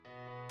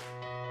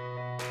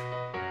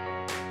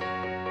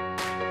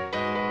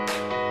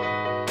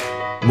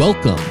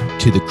Welcome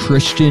to the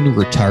Christian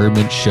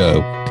Retirement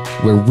Show,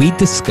 where we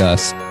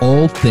discuss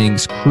all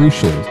things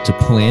crucial to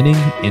planning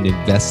and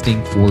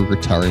investing for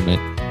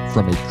retirement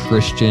from a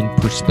Christian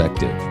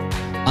perspective.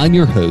 I'm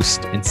your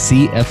host and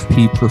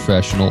CFP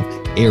professional,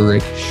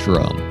 Eric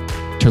Schrum.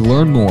 To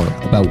learn more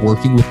about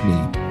working with me,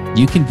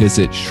 you can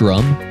visit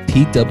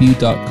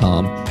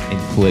shrumpw.com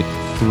and click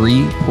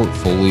Free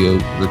Portfolio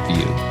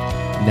Review.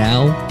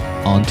 Now,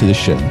 on to the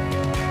show.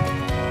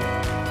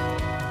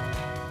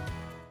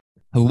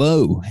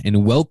 Hello,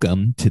 and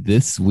welcome to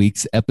this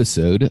week's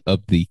episode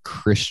of the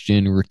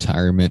Christian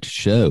Retirement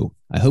Show.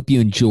 I hope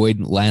you enjoyed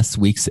last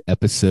week's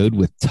episode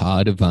with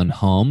Todd Van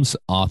Holmes,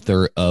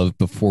 author of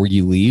Before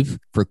You Leave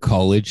for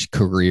College,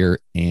 Career,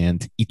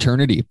 and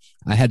Eternity.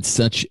 I had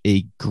such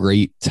a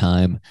great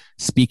time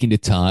speaking to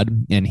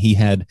Todd, and he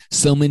had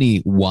so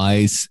many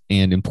wise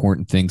and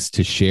important things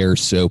to share.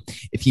 So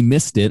if you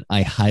missed it,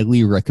 I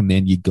highly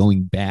recommend you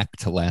going back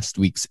to last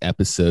week's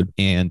episode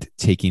and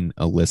taking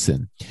a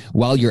listen.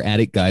 While you're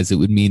at it, guys, it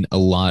would mean a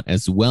lot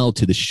as well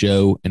to the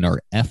show and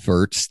our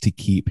efforts to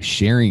keep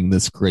sharing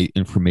this great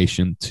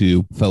information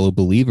to fellow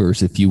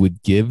believers if you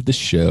would give the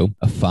show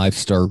a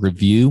 5-star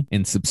review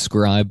and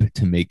subscribe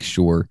to make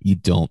sure you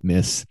don't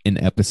miss an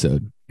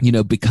episode. You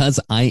know, because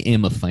I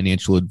am a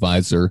financial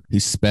advisor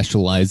who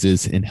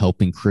specializes in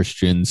helping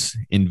Christians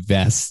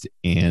invest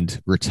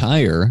and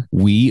retire,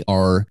 we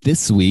are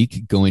this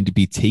week going to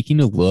be taking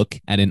a look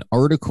at an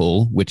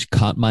article which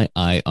caught my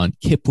eye on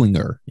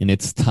Kiplinger, and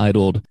it's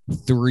titled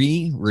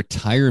 3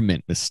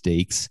 Retirement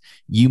Mistakes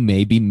You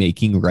May Be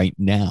Making Right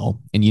Now.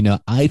 And, you know,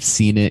 I've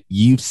seen it,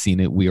 you've seen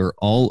it. We are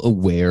all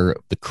aware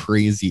of the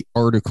crazy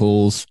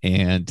articles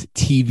and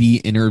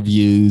TV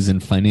interviews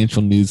and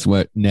financial news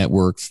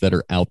networks that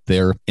are out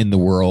there in the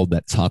world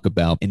that talk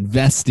about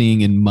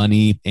investing in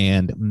money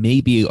and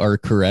maybe are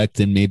correct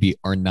and maybe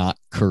are not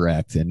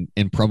correct, and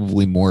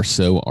probably more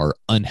so are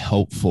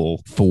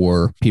unhelpful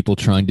for people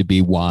trying to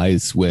be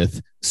wise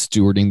with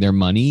stewarding their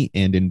money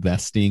and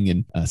investing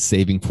and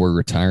saving for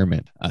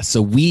retirement.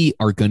 So we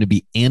are going to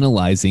be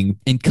analyzing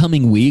in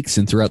coming weeks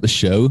and throughout the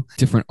show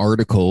different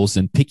articles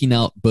and picking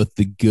out both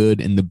the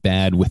good and the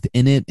bad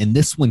within it. And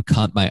this one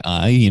caught my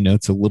eye. You know,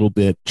 it's a little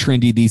bit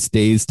trendy these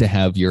days to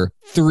have your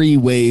 3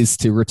 ways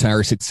to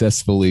retire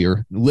successfully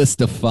or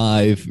list of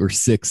 5 or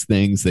 6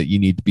 things that you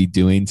need to be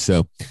doing.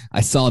 So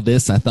I saw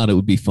this. I thought it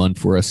would be fun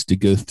for us to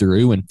go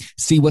through and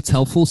see what's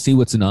helpful, see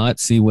what's not,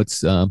 see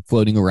what's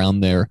floating around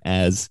there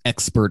as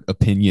expert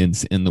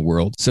opinions in the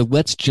world. So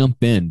let's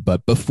jump in.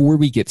 But before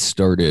we get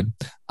started,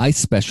 I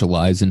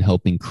specialize in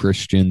helping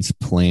Christians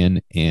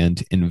plan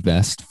and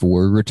invest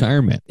for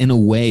retirement in a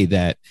way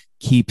that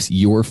keeps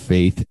your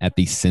faith at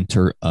the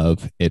center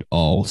of it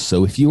all.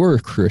 So if you are a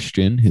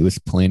Christian who is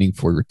planning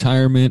for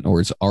retirement or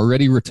is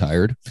already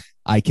retired,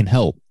 I can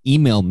help.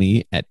 Email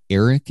me at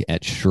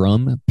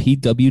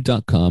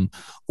eric@shrumpw.com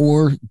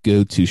or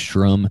go to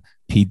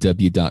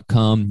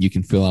shrumpw.com. You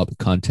can fill out the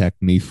contact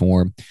me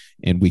form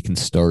and we can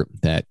start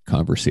that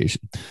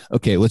conversation.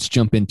 Okay, let's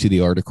jump into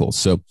the article.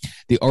 So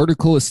the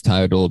article is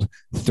titled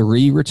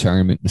 3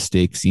 Retirement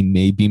Mistakes You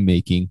May Be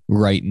Making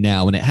Right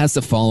Now. And it has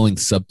the following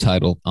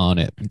subtitle on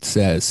it. It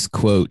says,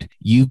 quote,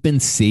 "You've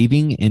been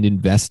saving and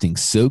investing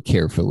so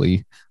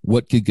carefully.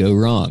 What could go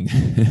wrong?"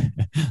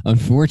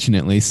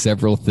 Unfortunately,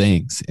 several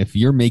things. If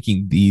you're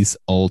making these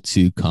all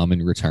too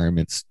common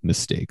retirement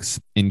mistakes,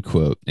 end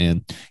quote.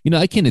 And, you know,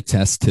 I can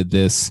attest to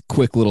this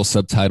quick little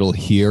subtitle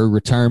here.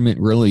 Retirement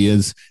really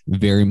is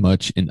very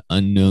much an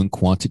unknown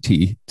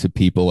quantity to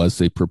people as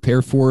they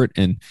prepare for it.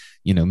 And,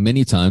 you know,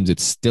 many times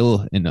it's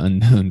still an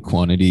unknown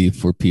quantity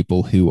for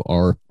people who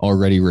are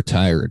already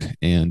retired.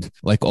 And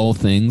like all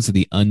things,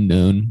 the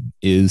unknown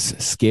is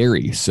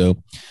scary. So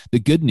the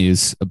good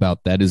news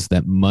about that is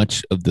that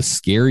much of the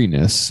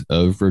scariness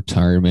of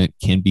retirement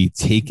can be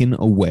taken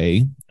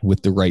away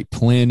with the right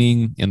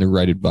planning and the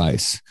right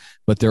advice.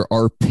 But there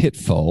are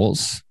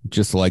pitfalls,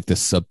 just like the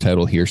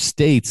subtitle here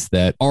states,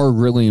 that are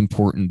really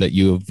important that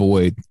you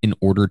avoid in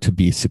order to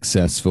be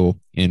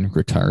successful in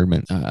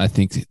retirement. I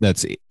think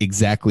that's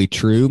exactly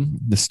true,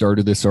 the start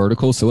of this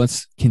article. So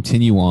let's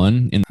continue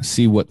on and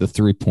see what the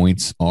 3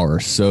 points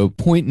are. So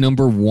point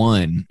number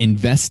 1,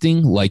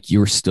 investing like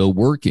you're still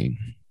working.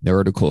 The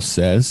article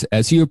says,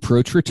 as you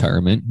approach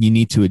retirement, you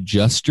need to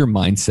adjust your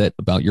mindset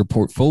about your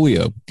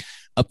portfolio.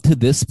 Up to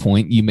this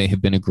point, you may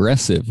have been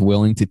aggressive,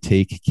 willing to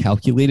take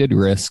calculated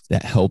risks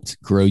that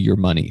helped grow your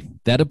money.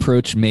 That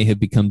approach may have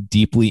become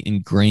deeply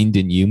ingrained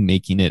in you,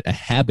 making it a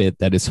habit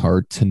that is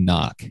hard to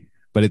knock.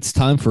 But it's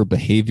time for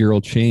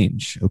behavioral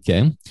change,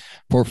 okay?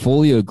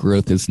 Portfolio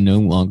growth is no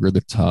longer the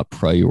top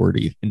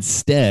priority.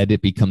 Instead,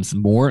 it becomes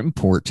more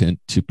important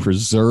to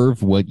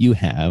preserve what you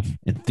have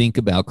and think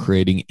about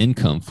creating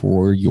income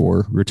for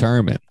your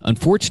retirement.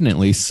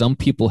 Unfortunately, some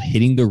people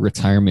hitting the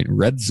retirement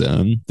red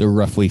zone, the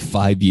roughly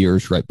 5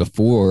 years right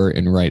before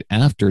and right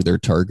after their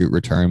target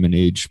retirement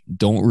age,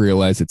 don't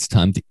realize it's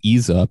time to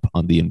ease up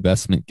on the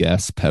investment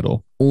gas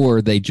pedal,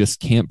 or they just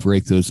can't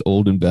break those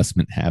old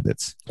investment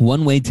habits.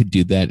 One way to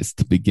do that is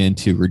to begin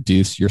to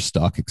reduce your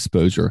stock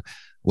exposure.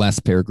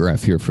 Last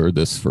paragraph here for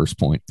this first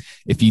point.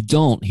 If you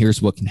don't,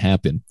 here's what can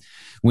happen.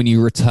 When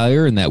you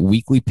retire and that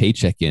weekly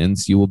paycheck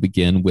ends, you will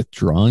begin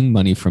withdrawing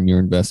money from your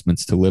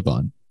investments to live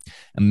on.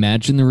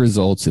 Imagine the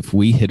results if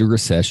we hit a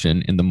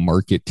recession and the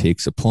market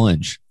takes a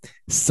plunge.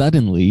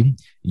 Suddenly,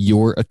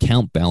 your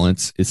account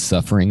balance is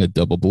suffering a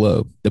double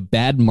blow. The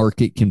bad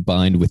market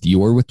combined with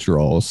your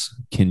withdrawals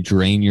can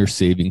drain your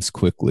savings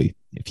quickly.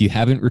 If you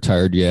haven't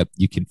retired yet,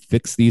 you can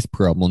fix these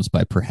problems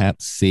by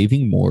perhaps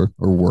saving more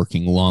or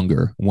working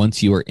longer.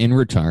 Once you are in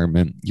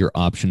retirement, your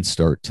options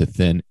start to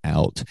thin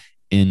out.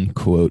 End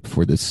quote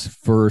for this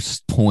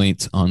first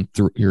point on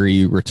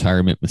 3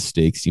 retirement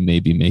mistakes you may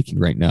be making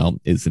right now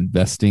is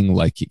investing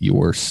like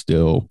you're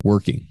still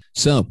working.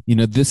 So,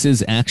 this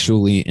is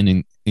actually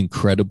an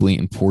incredibly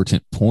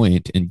important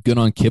point, and good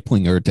on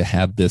Kiplinger to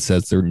have this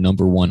as their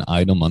number one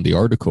item on the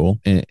article.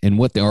 And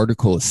what the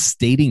article is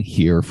stating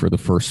here for the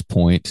first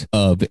point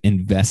of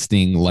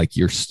investing like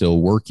you're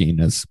still working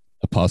as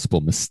a possible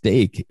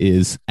mistake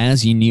is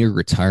as you near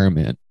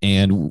retirement,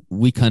 and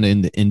we kind of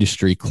in the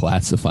industry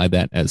classify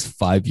that as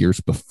 5 years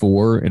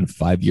before and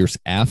 5 years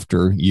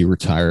after you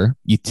retire,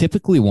 you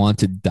typically want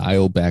to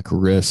dial back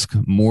risk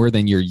more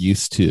than you're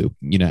used to,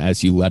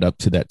 as you led up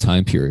to that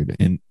time period.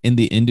 And in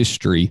the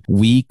industry,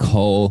 we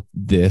call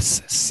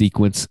this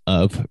sequence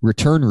of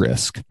return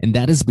risk. And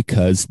that is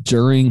because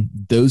during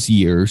those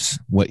years,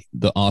 what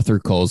the author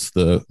calls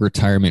the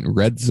retirement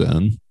red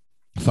zone,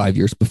 5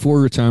 years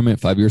before retirement,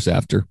 5 years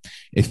after,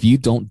 if you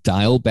don't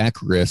dial back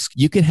risk,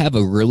 you could have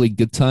a really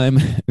good time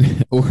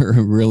or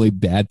a really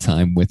bad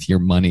time with your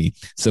money.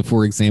 So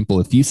for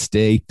example, if you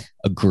stay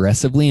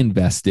aggressively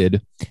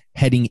invested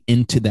heading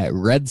into that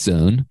red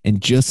zone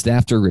and just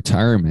after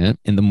retirement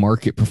and the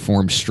market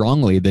performs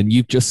strongly, then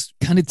you've just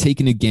kind of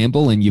taken a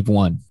gamble and you've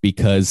won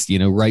because,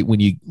 right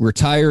when you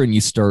retire and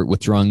you start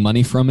withdrawing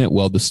money from it,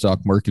 well, the stock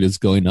market is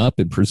going up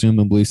and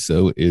presumably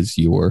so is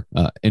your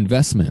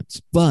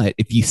investments. But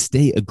if you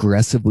stay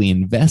aggressively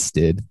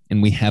invested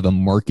and we have a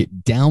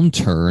market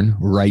downturn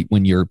right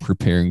when you're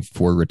preparing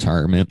for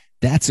retirement,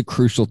 that's a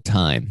crucial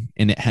time.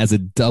 And it has a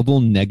double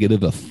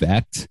negative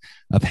effect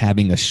of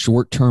having a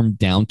short-term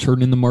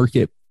downturn in the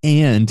market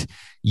and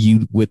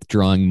you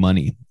withdrawing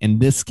money.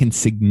 And this can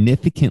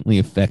significantly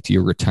affect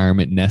your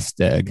retirement nest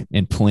egg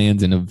and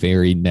plans in a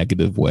very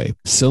negative way.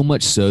 So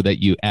much so that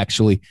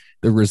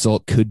the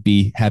result could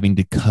be having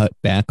to cut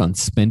back on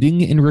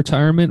spending in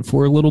retirement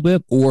for a little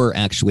bit or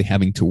actually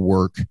having to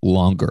work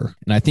longer.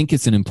 And I think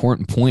it's an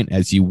important point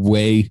as you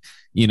weigh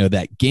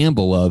that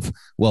gamble of,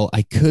 well,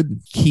 I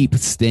could keep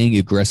staying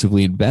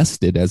aggressively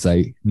invested as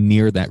I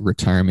near that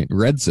retirement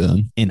red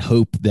zone and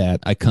hope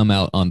that I come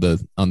out on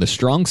the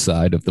strong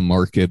side of the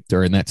market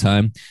during that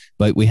time.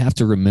 But we have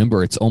to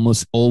remember it's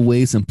almost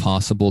always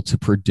impossible to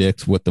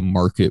predict what the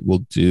market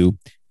will do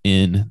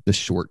in the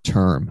short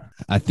term.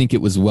 I think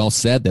it was well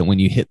said that when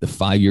you hit the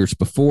 5 years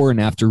before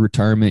and after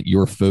retirement,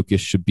 your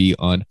focus should be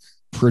on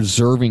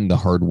preserving the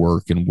hard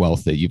work and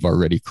wealth that you've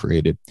already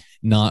created,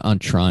 not on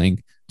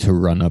trying to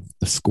run up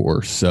the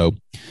score. So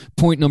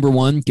point number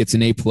 1 gets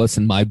an A+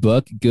 in my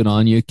book. Good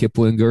on you,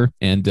 Kiplinger.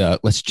 And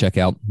let's check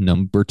out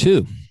number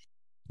 2.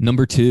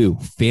 Number 2,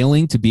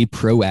 failing to be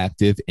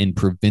proactive in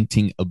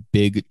preventing a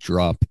big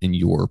drop in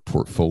your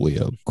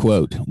portfolio.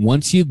 Quote,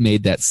 once you've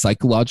made that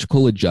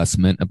psychological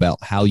adjustment about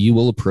how you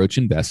will approach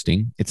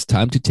investing, it's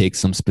time to take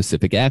some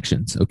specific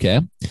actions, okay?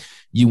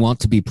 You want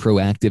to be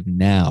proactive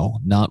now,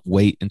 not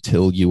wait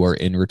until you are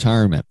in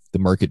retirement. The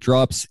market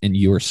drops and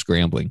you are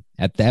scrambling.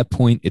 At that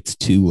point, it's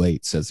too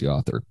late, says the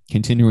author.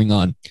 Continuing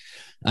on,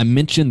 I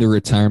mentioned the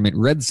retirement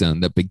red zone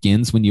that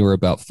begins when you are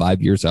about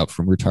 5 years out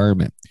from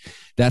retirement.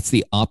 That's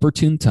the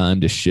opportune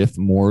time to shift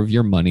more of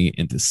your money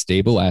into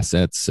stable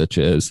assets such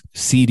as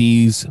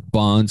CDs,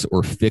 bonds,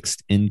 or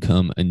fixed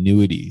income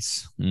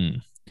annuities.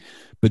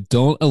 But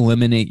don't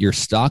eliminate your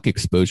stock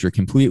exposure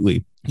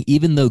completely.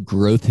 Even though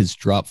growth has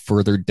dropped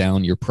further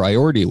down your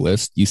priority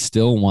list, you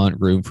still want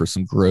room for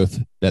some growth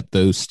that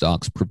those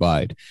stocks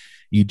provide.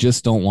 You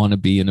just don't want to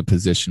be in a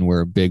position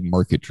where a big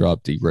market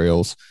drop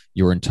derails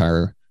your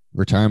entire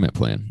retirement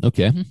plan.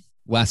 Okay,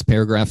 last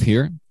paragraph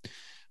here.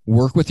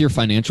 Work with your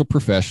financial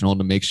professional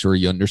to make sure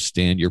you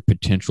understand your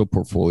potential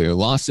portfolio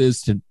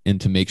losses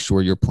and to make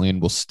sure your plan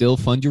will still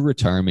fund your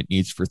retirement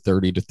needs for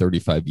 30 to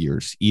 35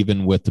 years,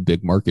 even with the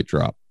big market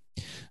drop.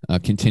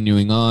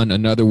 Continuing on,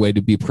 another way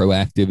to be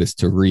proactive is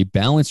to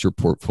rebalance your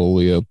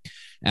portfolio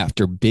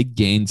after big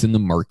gains in the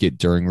market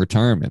during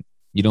retirement.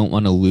 You don't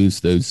want to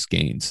lose those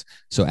gains.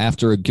 So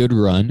after a good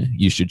run,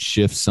 you should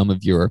shift some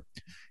of your,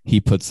 he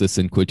puts this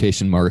in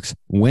quotation marks,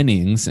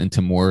 winnings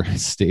into more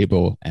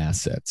stable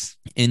assets.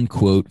 End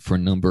quote for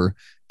number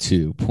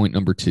 2. Point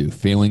number 2,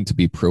 failing to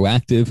be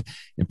proactive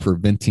in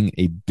preventing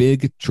a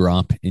big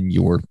drop in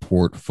your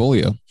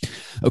portfolio.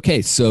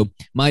 Okay, so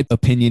my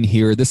opinion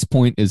here, this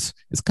point is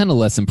kind of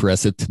less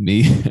impressive to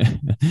me.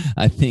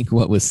 I think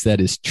what was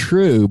said is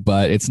true,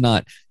 but it's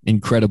not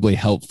incredibly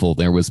helpful.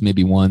 There was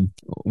maybe one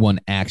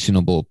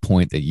actionable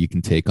point that you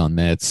can take on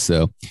that.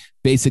 So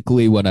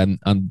basically what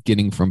I'm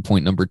getting from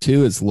point number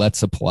 2 is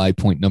let's apply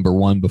point number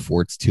 1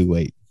 before it's too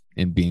late.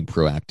 and being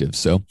proactive.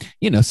 So,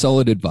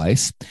 solid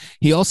advice.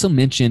 He also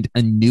mentioned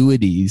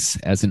annuities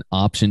as an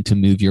option to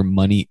move your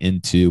money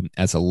into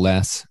as a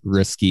less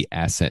risky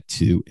asset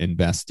to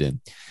invest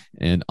in.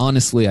 And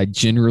honestly, I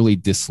generally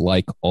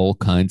dislike all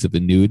kinds of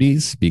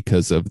annuities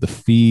because of the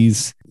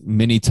fees,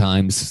 many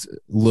times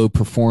low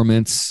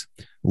performance,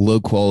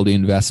 low quality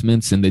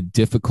investments, and the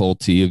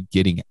difficulty of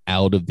getting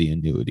out of the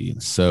annuity.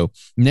 So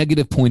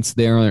negative points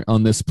there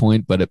on this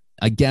point, but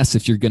I guess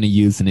if you're going to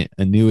use an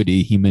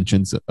annuity, he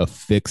mentions a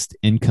fixed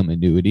income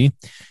annuity.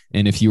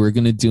 And if you were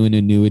going to do an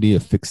annuity, a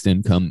fixed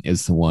income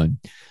is the one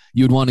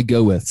you would want to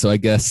go with. So I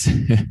guess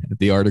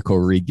the article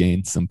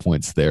regained some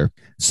points there.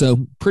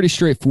 So pretty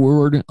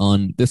straightforward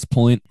on this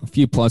point, a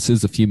few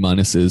pluses, a few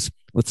minuses.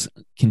 Let's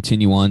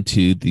continue on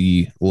to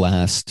the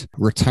last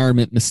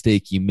retirement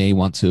mistake you may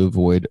want to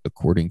avoid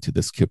according to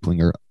this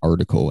Kiplinger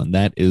article. And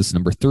that is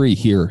number 3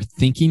 here.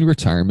 Thinking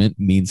retirement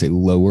means a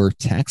lower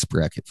tax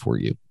bracket for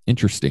you.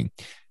 Interesting.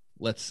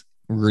 Let's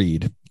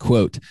read.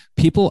 Quote,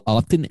 people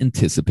often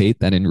anticipate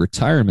that in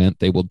retirement,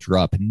 they will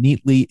drop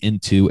neatly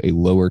into a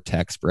lower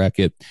tax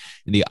bracket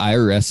and the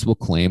IRS will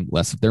claim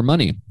less of their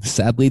money.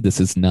 Sadly, this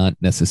is not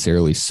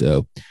necessarily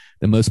so.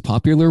 The most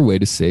popular way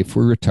to save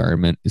for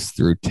retirement is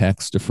through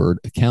tax-deferred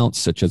accounts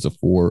such as a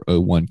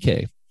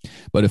 401k.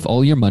 But if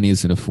all your money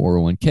is in a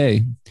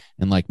 401k,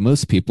 and like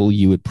most people,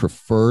 you would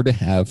prefer to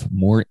have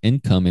more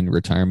income in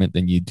retirement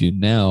than you do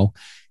now,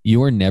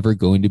 you are never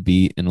going to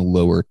be in a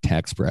lower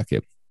tax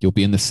bracket. You'll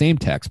be in the same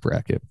tax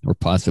bracket or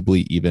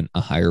possibly even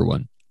a higher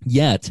one.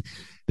 Yet,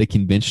 the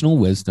conventional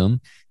wisdom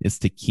is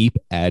to keep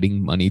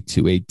adding money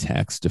to a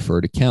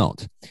tax-deferred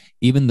account,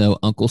 even though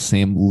Uncle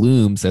Sam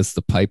looms as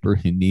the piper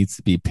who needs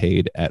to be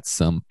paid at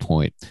some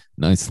point.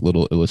 Nice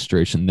little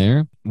illustration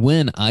there.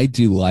 When I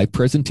do live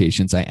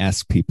presentations, I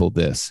ask people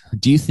this: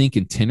 do you think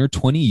in 10 or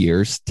 20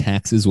 years,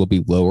 taxes will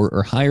be lower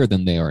or higher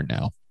than they are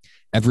now?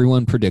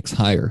 Everyone predicts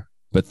higher.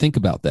 But think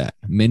about that.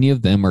 Many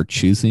of them are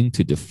choosing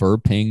to defer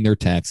paying their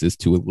taxes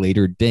to a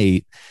later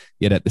date,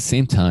 yet at the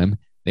same time,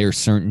 they are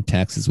certain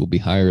taxes will be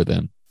higher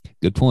then.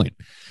 Good point.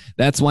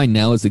 That's why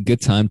now is a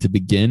good time to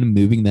begin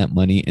moving that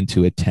money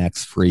into a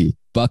tax-free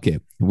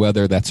bucket,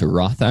 whether that's a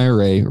Roth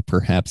IRA or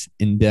perhaps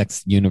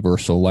indexed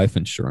universal life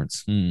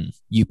insurance.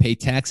 You pay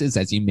taxes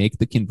as you make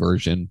the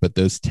conversion, but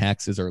those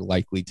taxes are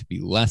likely to be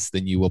less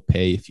than you will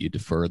pay if you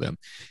defer them.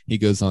 He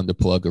goes on to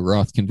plug a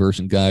Roth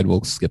conversion guide.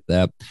 We'll skip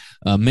that.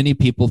 Many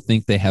people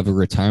think they have a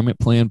retirement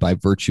plan by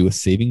virtue of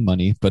saving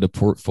money, but a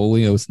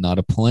portfolio is not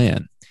a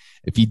plan.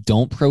 If you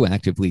don't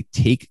proactively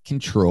take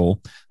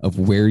control of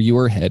where you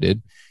are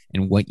headed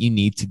and what you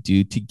need to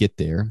do to get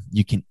there,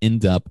 you can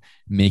end up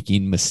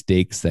making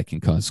mistakes that can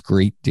cause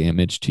great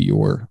damage to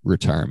your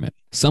retirement.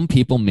 Some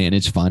people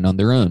manage fine on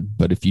their own,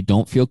 but if you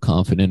don't feel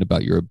confident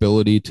about your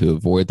ability to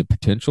avoid the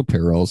potential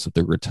perils of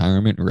the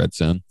retirement red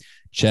zone,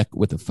 check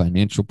with a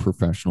financial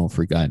professional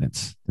for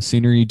guidance. The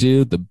sooner you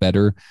do, the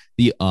better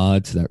the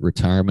odds that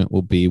retirement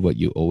will be what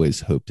you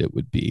always hoped it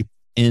would be.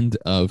 End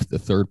of the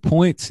third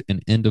point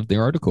and end of the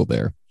article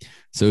there.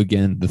 So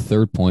again, the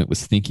third point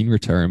was thinking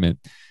retirement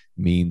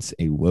means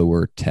a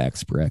lower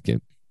tax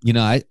bracket.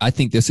 I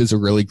think this is a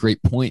really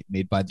great point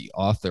made by the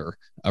author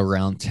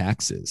around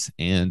taxes.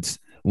 And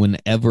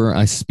whenever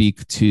I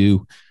speak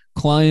to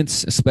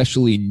clients,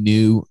 especially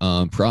new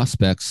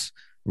prospects,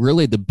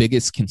 really the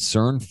biggest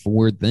concern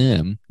for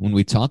them when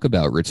we talk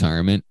about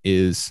retirement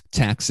is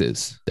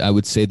taxes. I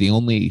would say the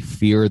only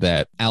fear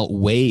that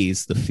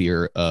outweighs the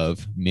fear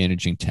of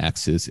managing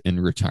taxes in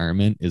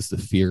retirement is the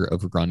fear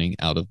of running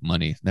out of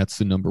money. That's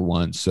the number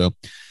one. So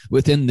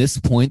within this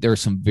point, there are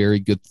some very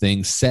good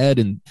things said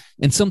and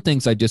some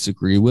things I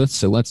disagree with.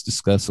 So let's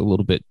discuss a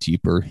little bit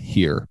deeper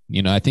here.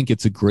 I think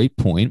it's a great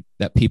point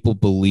that people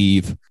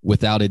believe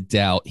without a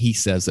doubt. He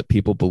says that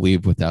people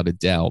believe without a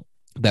doubt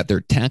that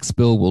their tax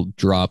bill will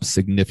drop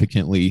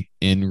significantly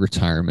in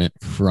retirement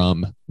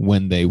from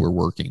when they were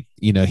working.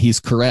 He's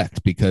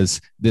correct because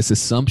this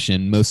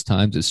assumption most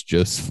times is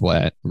just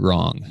flat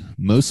wrong.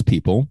 Most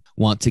people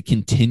want to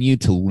continue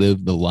to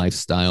live the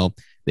lifestyle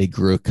they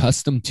grew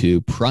accustomed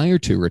to prior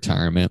to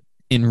retirement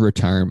in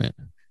retirement.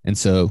 And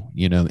so,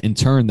 in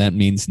turn, that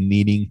means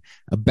needing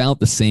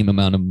about the same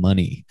amount of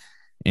money.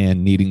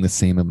 And needing the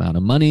same amount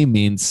of money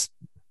means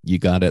you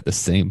got at the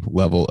same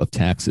level of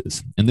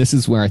taxes. And this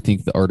is where I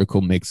think the article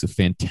makes a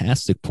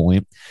fantastic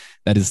point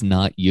that is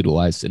not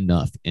utilized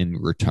enough in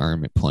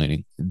retirement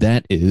planning.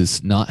 That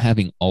is not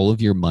having all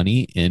of your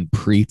money in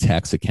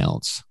pre-tax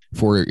accounts.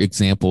 For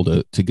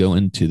example, to go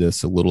into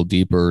this a little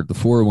deeper, the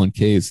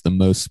 401k is the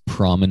most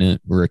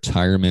prominent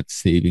retirement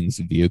savings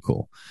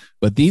vehicle.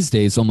 But these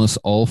days, almost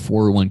all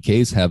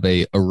 401ks have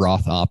a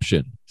Roth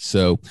option.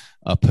 So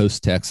a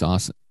post-tax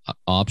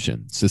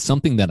option. So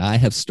something that I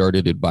have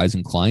started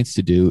advising clients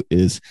to do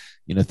is,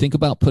 think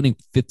about putting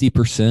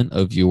 50%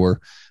 of your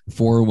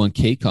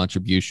 401k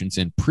contributions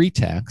in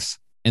pre-tax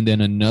and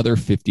then another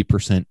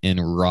 50% in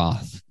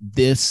Roth.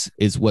 This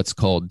is what's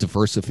called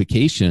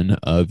diversification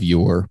of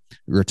your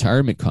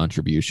retirement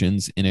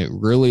contributions. And it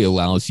really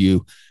allows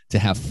you to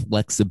have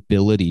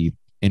flexibility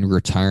in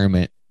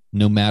retirement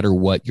no matter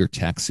what your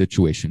tax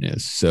situation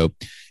is. So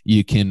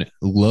you can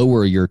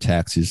lower your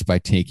taxes by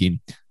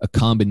taking a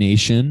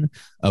combination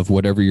of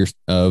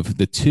of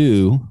the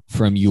two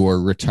from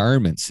your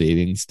retirement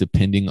savings,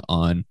 depending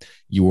on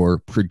your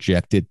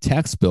projected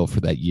tax bill for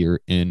that year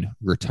in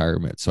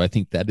retirement. So I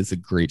think that is a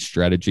great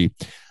strategy.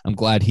 I'm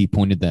glad he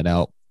pointed that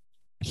out.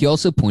 He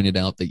also pointed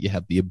out that you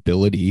have the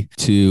ability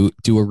to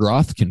do a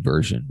Roth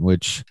conversion,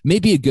 which may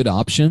be a good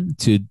option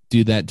to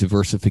do that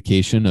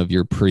diversification of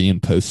your pre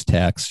and post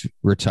tax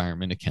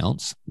retirement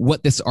accounts.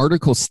 What this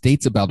article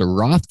states about a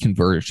Roth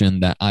conversion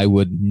that I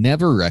would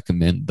never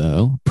recommend,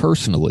 though,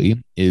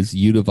 personally, is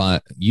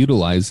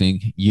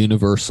utilizing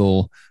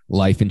universal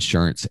life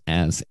insurance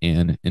as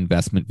an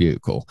investment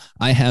vehicle.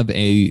 I have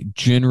a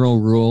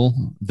general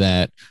rule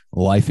that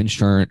life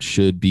insurance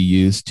should be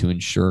used to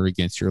insure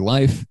against your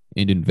life,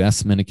 and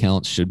investment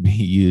accounts should be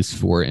used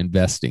for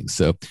investing.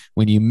 So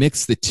when you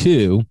mix the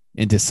two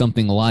into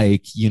something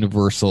like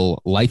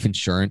universal life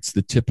insurance,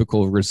 the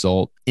typical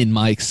result, in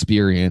my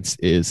experience,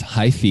 is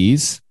high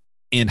fees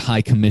and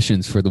high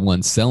commissions for the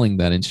ones selling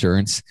that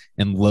insurance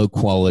and low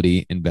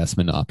quality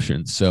investment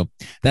options. So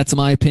that's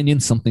my opinion,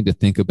 something to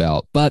think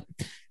about. But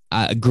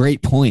a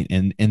great point.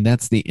 And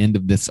that's the end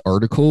of this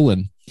article.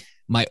 And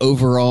my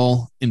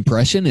overall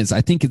impression is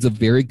I think it's a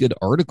very good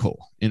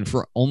article. And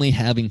for only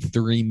having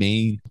 3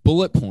 main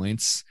bullet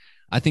points,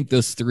 I think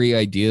those 3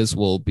 ideas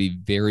will be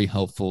very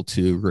helpful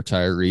to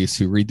retirees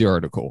who read the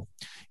article.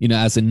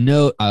 As a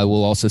note, I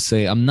will also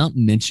say I'm not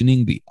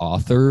mentioning the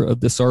author of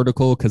this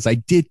article because I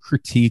did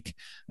critique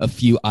a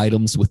few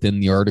items within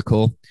the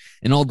article.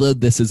 And although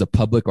this is a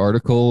public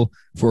article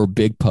for a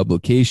big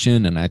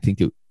publication, and I think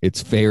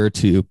it's fair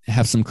to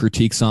have some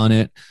critiques on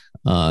it,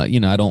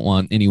 I don't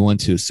want anyone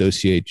to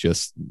associate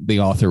just the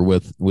author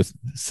with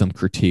some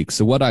critique.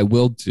 So what I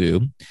will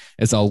do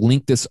is I'll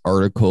link this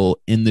article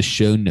in the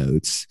show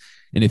notes.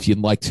 And if you'd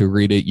like to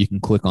read it, you can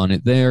click on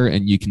it there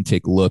and you can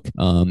take a look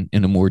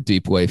in a more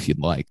deep way if you'd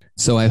like.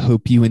 So I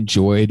hope you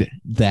enjoyed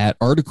that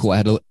article. I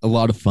had a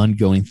lot of fun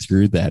going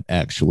through that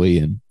actually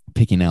and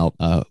picking out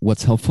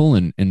what's helpful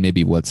and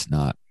maybe what's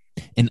not.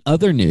 In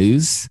other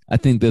news, I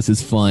think this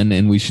is fun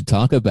and we should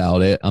talk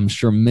about it. I'm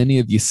sure many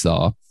of you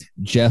saw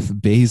Jeff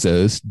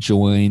Bezos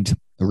joined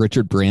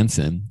Richard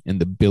Branson in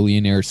the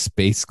Billionaire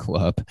Space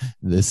Club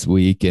this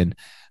week. And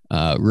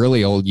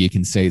really all you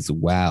can say is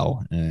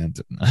wow. And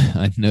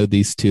I know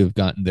these two have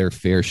gotten their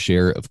fair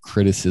share of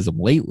criticism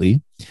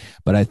lately,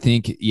 but I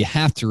think you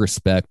have to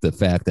respect the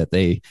fact that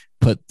they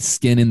put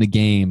skin in the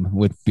game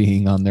with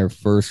being on their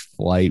first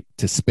flight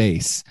to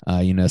space,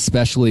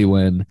 especially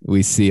when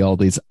we see all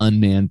these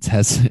unmanned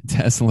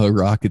Tesla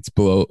rockets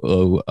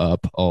blow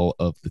up all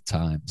of the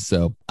time.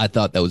 So I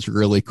thought that was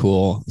really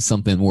cool,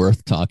 something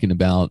worth talking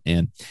about.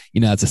 And,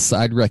 as a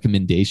side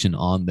recommendation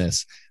on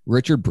this,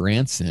 Richard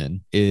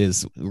Branson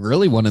is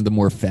really one of the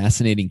more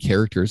fascinating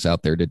characters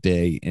out there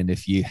today. And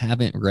if you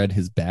haven't read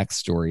his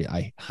backstory,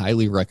 I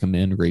highly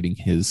recommend reading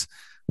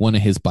one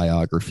of his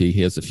biography.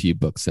 He has a few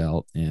books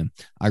out, and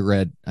I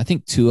read, I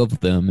think, 2 of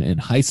them in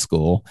high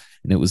school,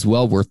 and it was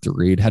well worth the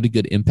read, had a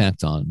good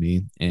impact on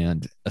me.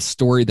 And a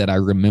story that I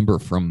remember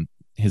from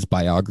his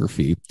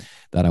biography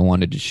that I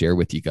wanted to share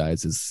with you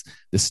guys is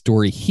the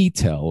story he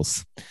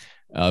tells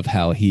of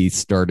how he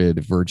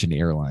started Virgin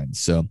Airlines.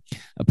 So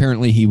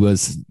apparently he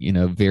was,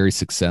 very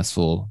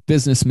successful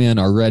businessman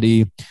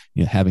already,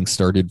 having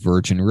started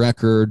Virgin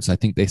Records. I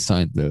think they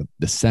signed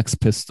the Sex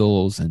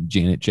Pistols and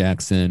Janet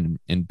Jackson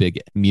and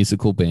big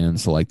musical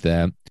bands like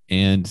that.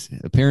 And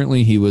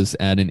apparently he was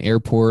at an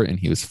airport and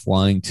he was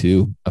flying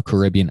to a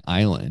Caribbean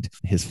island.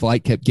 His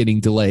flight kept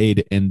getting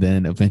delayed, and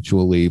then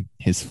eventually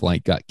his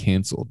flight got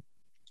canceled.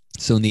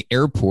 So in the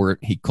airport,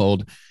 he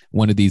called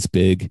one of these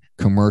big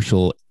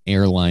commercial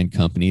airline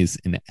companies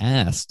and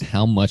asked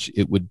how much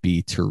it would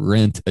be to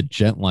rent a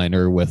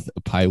jetliner with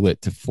a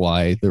pilot to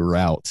fly the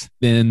route.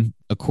 Then,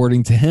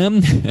 according to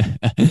him,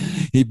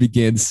 he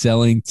began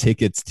selling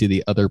tickets to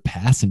the other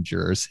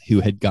passengers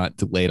who had got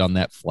delayed on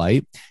that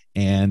flight.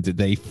 And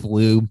they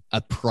flew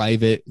a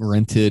private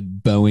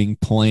rented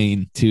Boeing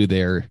plane to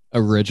their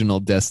original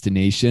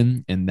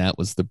destination. And that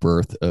was the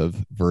birth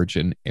of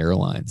Virgin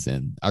Airlines.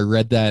 And I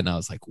read that and I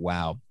was like,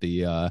 wow,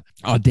 the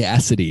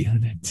audacity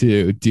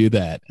to do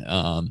that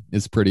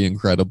is pretty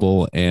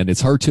incredible. And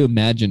it's hard to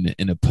imagine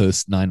in a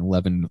post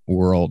 9/11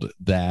 world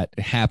that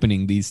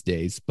happening these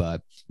days.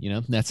 But,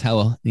 that's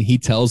how he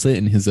tells it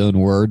in his own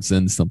words,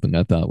 and something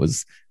I thought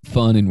was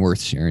fun and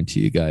worth sharing to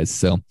you guys.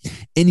 So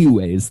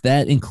anyways,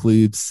 that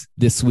includes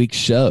this week's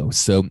show.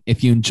 So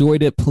if you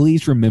enjoyed it,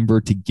 please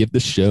remember to give the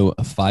show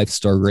a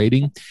 5-star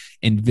rating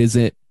and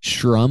visit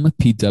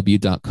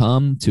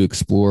shrumpw.com to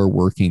explore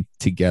working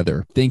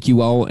together. Thank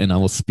you all, and I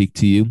will speak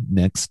to you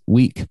next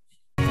week.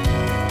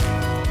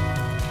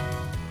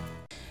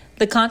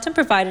 The content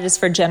provided is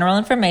for general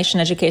information,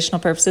 educational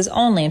purposes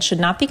only, and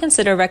should not be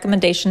considered a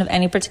recommendation of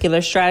any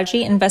particular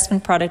strategy,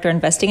 investment product, or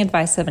investing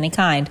advice of any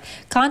kind.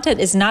 Content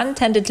is not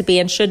intended to be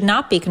and should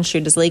not be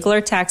construed as legal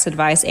or tax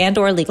advice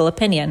and/or legal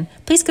opinion.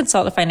 Please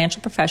consult a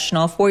financial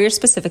professional for your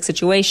specific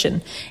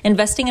situation.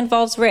 Investing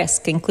involves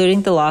risk,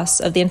 including the loss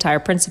of the entire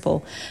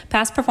principal.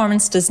 Past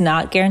performance does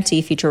not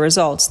guarantee future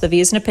results. The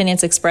views and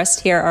opinions expressed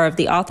here are of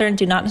the author and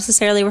do not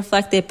necessarily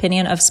reflect the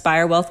opinion of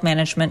Spire Wealth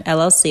Management,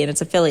 LLC, and its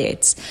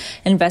affiliates.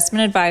 Investment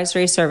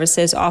advisory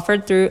services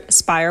offered through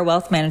Spire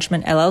Wealth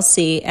Management,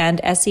 LLC, and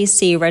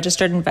SEC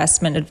Registered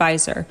Investment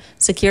Advisor.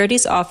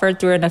 Securities offered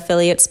through an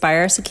affiliate,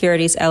 Spire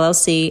Securities,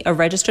 LLC, a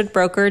registered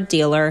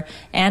broker-dealer,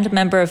 and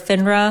member of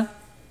FINRA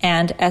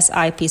and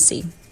SIPC.